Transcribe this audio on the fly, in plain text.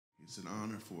It's an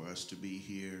honor for us to be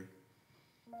here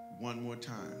one more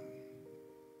time.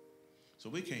 So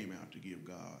we came out to give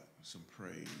God some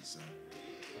praise.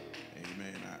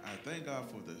 Amen. I thank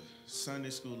God for the Sunday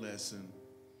school lesson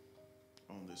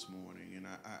on this morning. And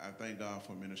I thank God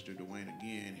for Minister Dwayne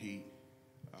again.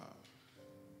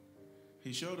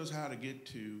 He showed us how to get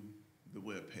to the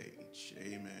webpage.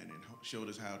 Amen. And showed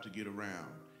us how to get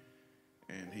around.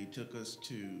 And he took us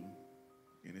to,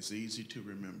 and it's easy to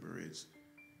remember, it's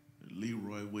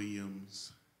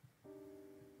LeroyWilliams.org.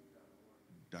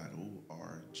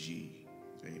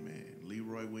 Amen.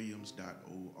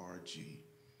 LeroyWilliams.org.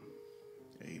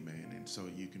 Amen. And so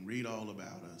you can read all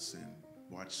about us and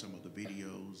watch some of the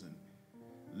videos and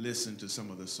listen to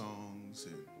some of the songs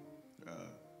and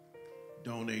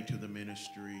donate to the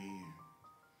ministry,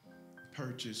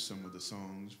 purchase some of the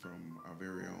songs from our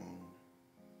very own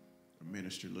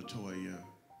Minister Latoya.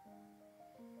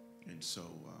 And so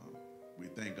we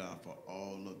thank God for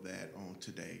all of that on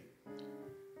today.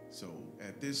 So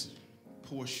at this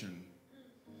portion,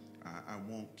 I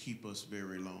won't keep us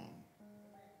very long.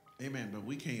 Amen. But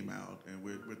we came out, and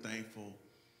we're thankful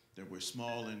that we're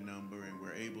small in number and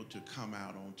we're able to come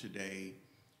out on today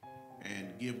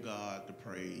and give God the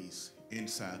praise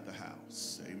inside the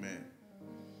house. Amen.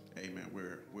 Amen.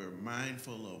 We're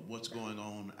mindful of what's going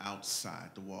on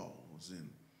outside the walls, and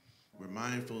we're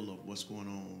mindful of what's going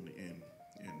on in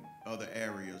other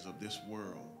areas of this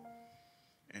world.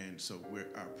 And so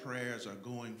our prayers are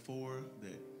going forth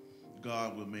that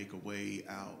God will make a way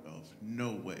out of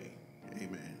no way.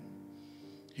 Amen.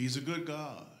 He's a good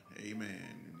God.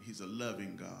 Amen. He's a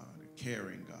loving God, a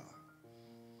caring God.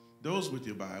 Those with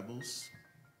your Bibles,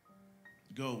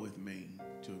 go with me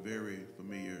to a very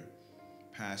familiar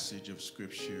passage of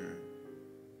Scripture.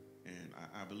 And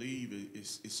I believe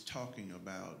it's talking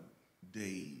about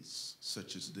days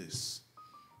such as this.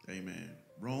 Amen.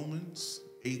 Romans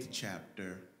 8th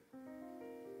chapter,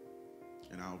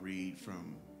 and I'll read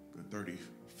from the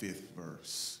 35th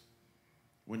verse.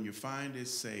 When you find it,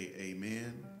 say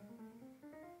amen.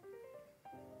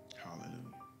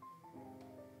 Hallelujah.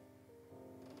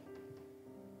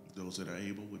 Those that are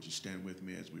able, would you stand with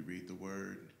me as we read the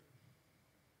word?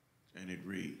 And it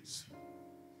reads,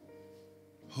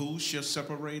 who shall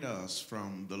separate us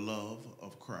from the love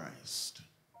of Christ?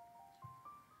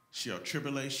 Shall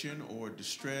tribulation or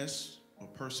distress or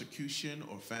persecution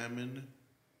or famine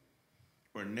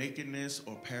or nakedness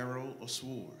or peril or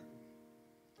sword?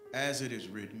 As it is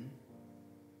written,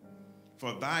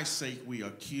 for thy sake we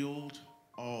are killed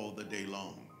all the day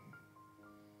long.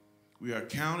 We are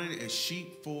counted as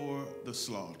sheep for the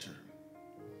slaughter.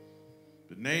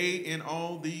 But nay, in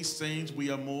all these things we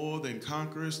are more than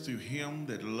conquerors through him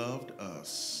that loved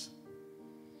us.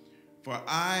 For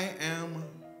I am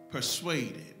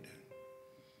persuaded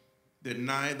that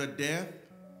neither death,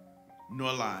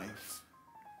 nor life,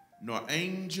 nor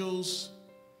angels,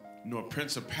 nor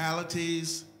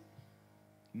principalities,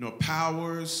 nor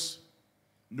powers,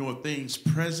 nor things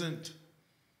present,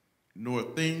 nor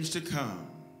things to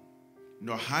come,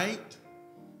 nor height,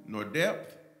 nor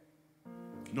depth,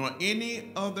 nor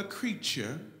any other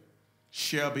creature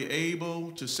shall be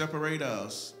able to separate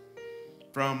us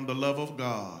from the love of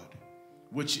God,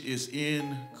 which is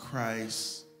in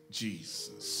Christ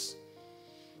Jesus.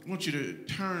 I want you to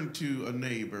turn to a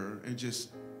neighbor and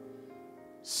just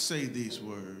say these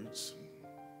words.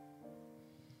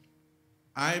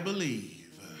 I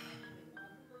believe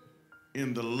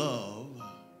in the love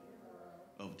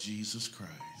of Jesus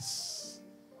Christ.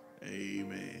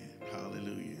 Amen.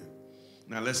 Hallelujah.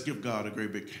 Now let's give God a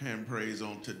great big hand praise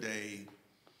on today.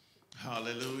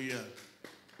 Hallelujah.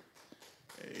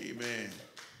 Amen.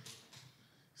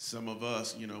 Some of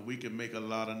us, we can make a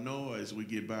lot of noise. We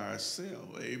get by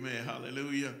ourselves. Amen.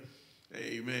 Hallelujah.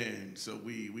 Amen. So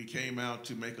we came out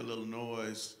to make a little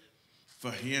noise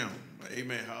for him.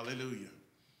 Amen. Hallelujah.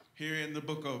 Here in the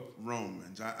book of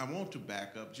Romans, I want to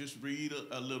back up, just read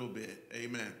a little bit.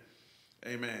 Amen.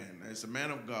 Amen. As the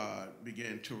man of God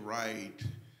began to write,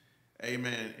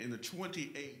 amen, in the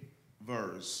 28th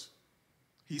verse,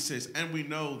 he says, and we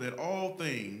know that all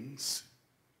things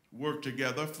work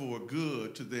together for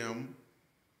good to them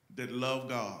that love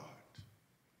God,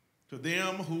 to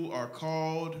them who are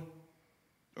called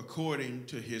according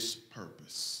to his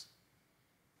purpose.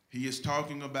 He is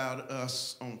talking about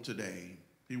us on today.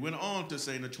 He went on to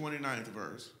say in the 29th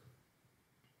verse,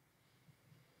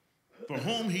 for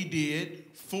whom he did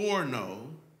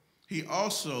foreknow, he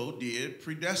also did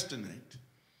predestinate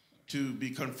to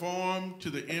be conformed to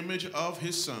the image of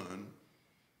his Son,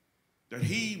 that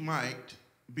he might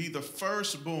be the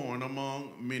firstborn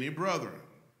among many brethren.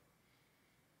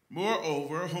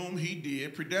 Moreover, whom he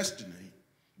did predestinate,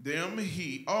 them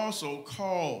he also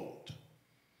called.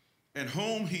 And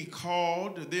whom he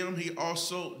called, them he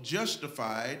also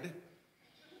justified.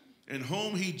 And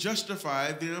whom he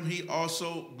justified, them he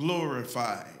also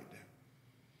glorified.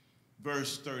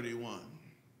 Verse 31.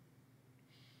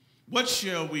 What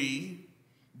shall we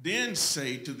then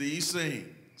say to these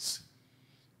things?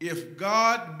 If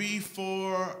God be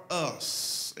for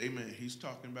us, amen, he's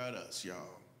talking about us, y'all.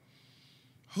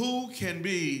 Who can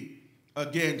be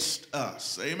against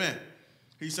us? Amen.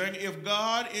 He's saying if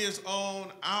God is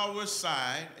on our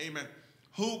side, amen,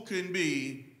 who can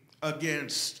be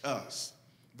against us?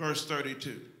 Verse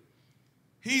 32.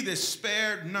 He that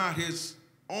spared not his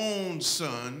own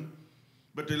son,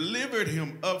 but delivered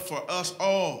him up for us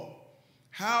all,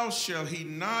 how shall he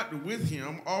not with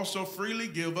him also freely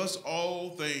give us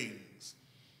all things?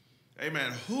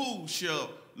 Amen. Who shall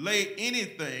lay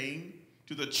anything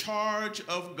to the charge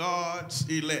of God's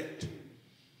elect?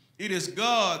 It is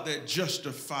God that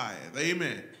justifieth.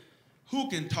 Amen. Who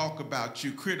can talk about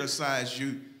you, criticize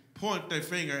you, point their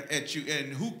finger at you,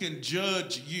 and who can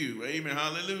judge you? Amen.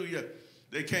 Hallelujah.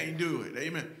 They can't do it.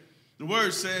 Amen. The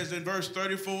word says in verse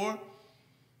 34,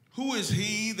 who is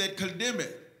he that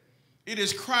condemneth? It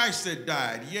is Christ that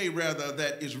died, yea, rather,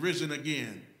 that is risen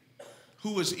again,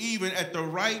 who is even at the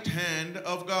right hand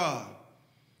of God,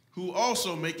 who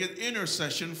also maketh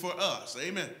intercession for us.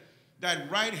 Amen.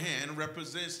 That right hand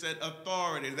represents that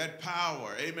authority, that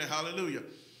power. Amen. Hallelujah.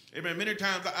 Amen. Many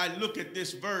times I look at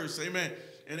this verse, amen,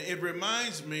 and it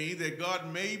reminds me that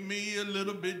God made me a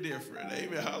little bit different.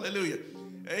 Amen. Hallelujah.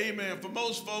 Amen. For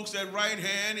most folks, that right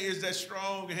hand is that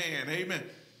strong hand. Amen.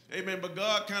 Amen. But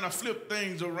God kind of flipped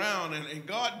things around, and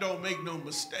God don't make no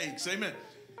mistakes. Amen.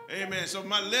 Amen. So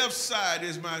my left side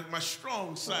is my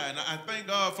strong side. I thank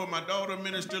God for my daughter,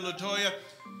 Minister Latoya.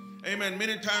 Amen.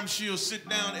 Many times she'll sit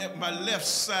down at my left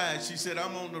side. She said,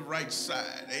 I'm on the right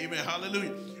side. Amen.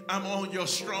 Hallelujah. I'm on your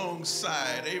strong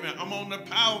side. Amen. I'm on the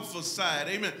powerful side.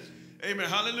 Amen. Amen.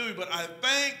 Hallelujah. But I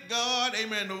thank God.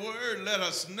 Amen. The word let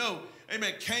us know.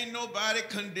 Amen. Can't nobody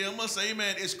condemn us.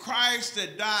 Amen. It's Christ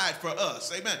that died for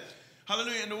us. Amen.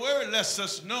 Hallelujah. And the word lets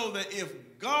us know that if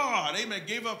God, amen,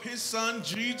 gave up his son,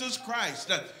 Jesus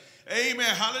Christ, amen,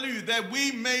 hallelujah, that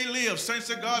we may live.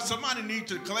 Saints of God, somebody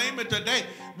needs to claim it today.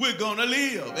 We're going to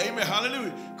live. Amen,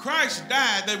 hallelujah. Christ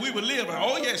died that we would live.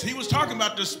 Oh, yes, he was talking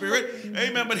about the Spirit.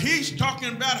 Amen, but he's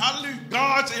talking about, hallelujah,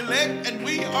 God's elect, and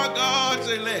we are God's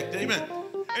elect. Amen.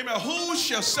 Amen. Who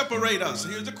shall separate us?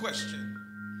 Here's the question.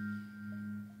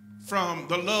 From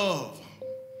the love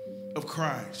of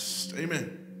Christ.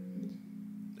 Amen.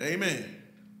 Amen.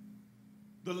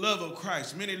 The love of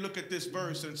Christ. Many look at this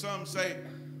verse and some say,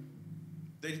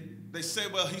 they say,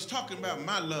 well, he's talking about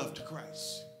my love to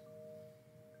Christ.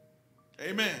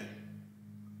 Amen.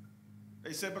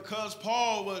 They said because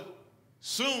Paul would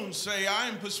soon say, I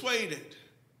am persuaded.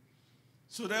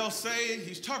 So they'll say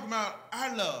he's talking about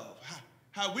our love,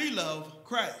 how we love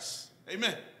Christ.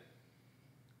 Amen.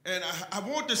 And I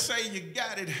want to say you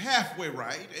got it halfway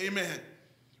right. Amen.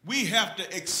 We have to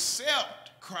accept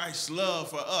Christ's love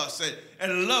for us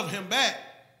and love him back.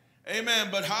 Amen.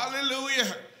 But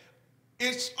hallelujah,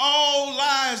 it's all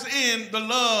lies in the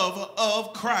love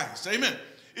of Christ. Amen.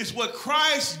 It's what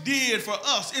Christ did for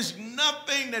us. It's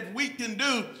nothing that we can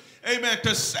do, amen,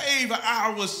 to save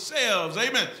ourselves.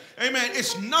 Amen. Amen.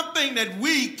 It's nothing that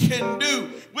we can do.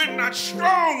 We're not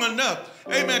strong enough,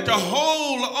 amen, to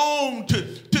hold on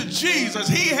to Jesus.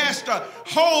 He has to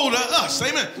hold us.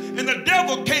 Amen. And the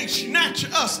devil can't snatch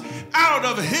us out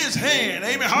of his hand.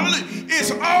 Amen. Hallelujah.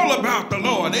 It's all about the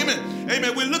Lord. Amen.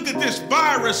 Amen. We look at this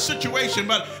virus situation,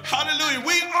 but hallelujah,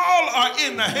 we all are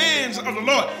in the hands of the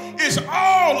Lord. It's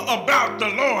all about the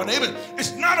Lord. Amen.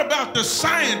 It's not about the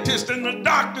scientists and the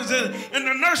doctors and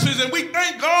the nurses, and we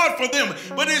thank God for them,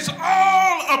 but it's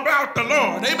all about the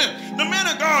Lord. Amen. The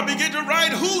man of God began to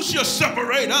write, who shall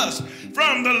separate us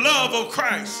from the love of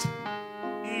Christ?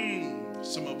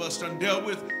 Some of us done dealt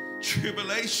with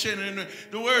tribulation, and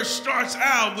the word starts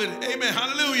out with, amen,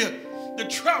 hallelujah, the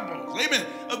troubles, amen,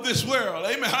 of this world.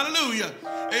 Amen, hallelujah.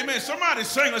 Amen. Somebody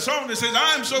sang a song that says,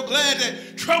 I'm so glad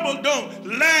that trouble don't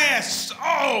last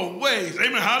always.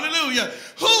 Amen, hallelujah.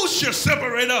 Who shall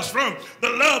separate us from the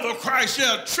love of Christ?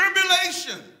 Shall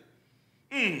tribulation,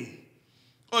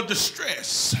 or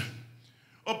distress,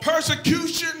 or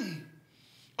persecution,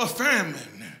 or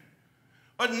famine,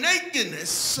 or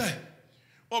nakedness,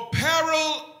 or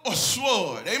peril, or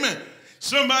sword? Amen.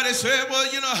 Somebody said, well,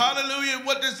 hallelujah,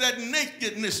 what does that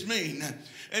nakedness mean?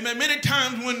 Amen. Many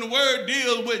times when the word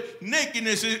deals with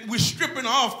nakedness, we're stripping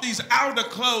off these outer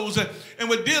clothes and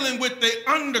we're dealing with the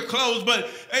underclothes. But,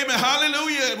 amen,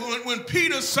 hallelujah, when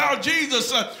Peter saw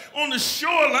Jesus on the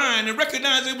shoreline and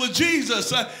recognized it was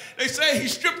Jesus, they say he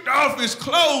stripped off his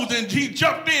clothes and he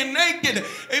jumped in naked.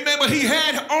 Amen. But he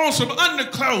had on some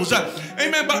underclothes.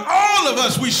 Amen. But all of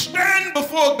us, we stand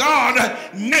before God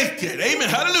naked. Amen.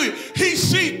 Hallelujah. He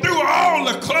sees through all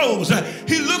the clothes.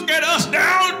 He looked at us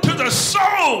down to the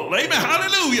soul. Amen.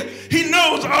 Hallelujah. He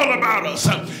knows all about us.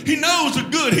 He knows the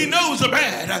good. He knows the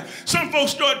bad. Some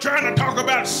folks start trying to talk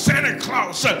about Santa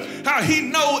Claus. How he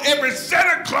know every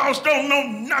Santa Claus don't know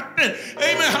nothing.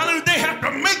 Amen. Hallelujah. They have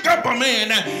to make up a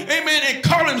man. Amen. And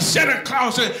call him Santa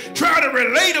Claus and try to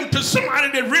relate him to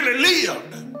somebody that really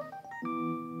lived.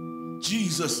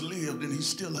 Jesus lived and he's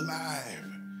still alive.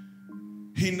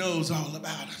 He knows all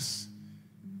about us.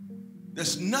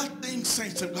 There's nothing,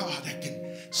 saints of God, that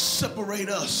can separate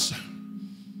us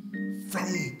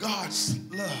from God's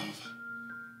love.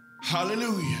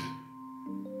 Hallelujah.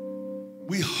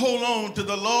 We hold on to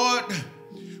the Lord.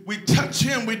 We touch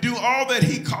him. We do all that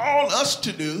he called us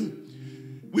to do.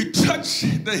 We touch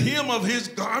the hem of his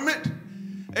garment.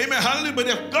 Amen. Hallelujah. But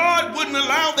if God wouldn't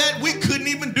allow that, we couldn't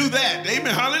even do that.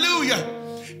 Amen. Hallelujah.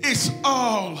 It's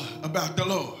all about the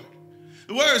Lord.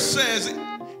 The word says,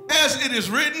 as it is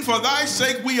written, for thy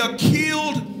sake we are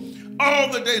killed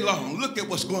all the day long. Look at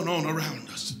what's going on around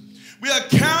us. We are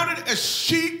counted as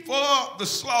sheep for the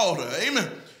slaughter. Amen.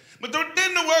 But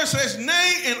then the word says,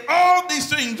 nay, in all these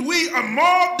things we are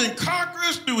more than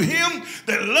conquerors through him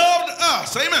that loved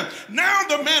us. Amen. Now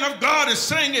the man of God is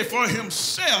saying it for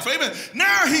himself. Amen.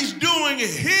 Now he's doing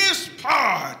his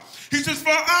part. He says, for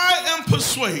I am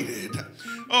persuaded.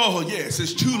 Oh, yes,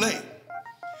 it's too late.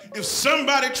 If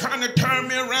somebody trying to turn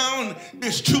me around,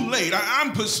 it's too late.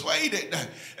 I'm persuaded.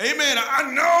 Amen.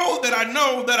 I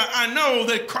know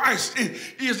that Christ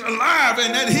is alive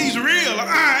and that he's real.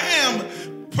 I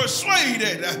am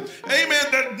persuaded.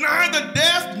 Amen. That neither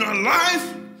death nor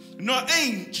life nor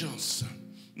angels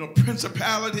nor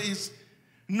principalities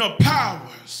nor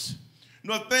powers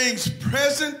nor things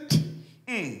present,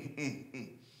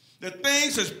 the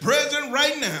things that's present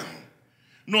right now,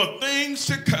 nor things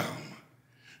to come,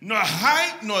 nor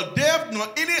height, nor depth, nor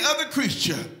any other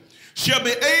creature shall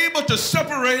be able to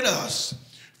separate us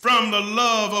from the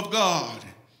love of God,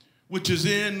 which is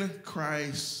in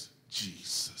Christ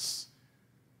Jesus.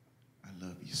 I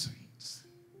love you, saints.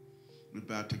 We're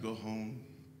about to go home.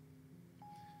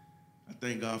 I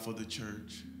thank God for the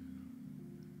church.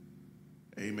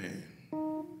 Amen.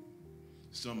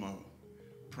 Some are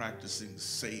practicing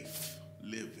safe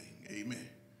living. Amen.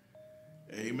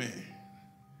 Amen.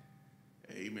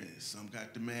 Amen. Some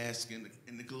got the mask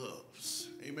and the gloves.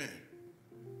 Amen.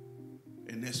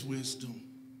 And that's wisdom.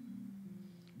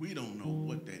 We don't know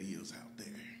what that is out there.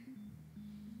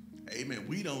 Amen.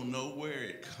 We don't know where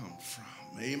it comes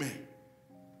from. Amen.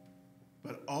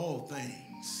 But all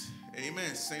things,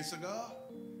 amen, saints of God,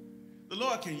 the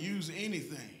Lord can use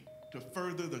anything to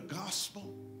further the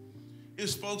gospel.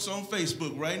 It's folks on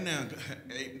Facebook right now.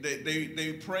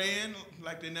 They praying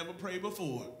like they never prayed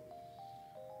before.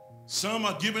 Some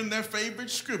are giving their favorite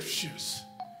scriptures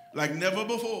like never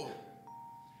before.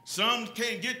 Some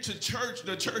can't get to church,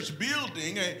 the church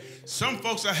building. And some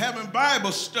folks are having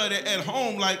Bible study at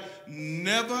home like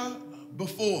never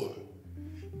before.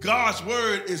 God's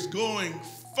word is going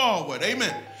forward.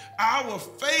 Amen. Our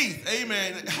faith,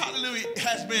 amen, hallelujah,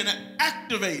 has been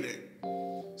activated.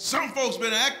 Some folks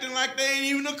been acting like they ain't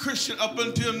even a Christian up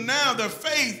until now. Their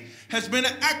faith has been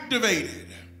activated.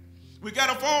 We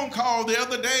got a phone call the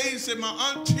other day, said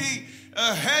my auntie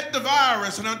had the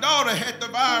virus and her daughter had the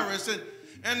virus,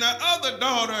 and the other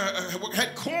daughter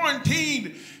had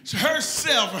quarantined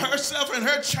herself and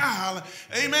her child.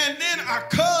 Amen. Then our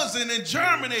cousin in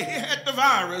Germany, he had the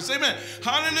virus. Amen.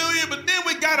 Hallelujah. But then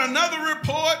we got another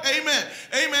report. Amen.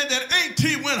 Amen. That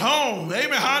auntie went home.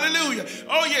 Amen. Hallelujah.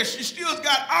 Oh, yes, she still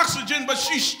got oxygen, but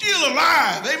she's still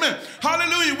alive. Amen.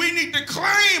 Hallelujah. We need to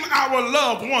claim our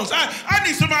loved ones. I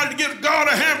need somebody to give God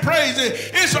a hand praise.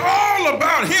 It's all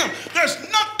about him. There's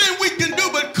nothing we can do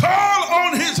but call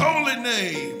on his holy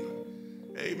name.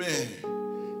 Amen.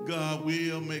 God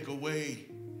will make a way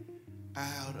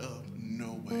out of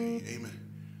no way. Amen.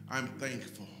 I'm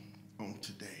thankful on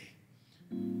today.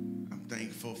 I'm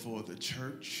thankful for the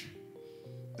church.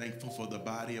 Thankful for the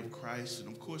body of Christ. And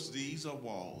of course, these are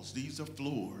walls. These are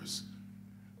floors.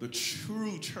 The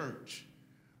true church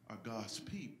are God's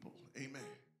people. Amen.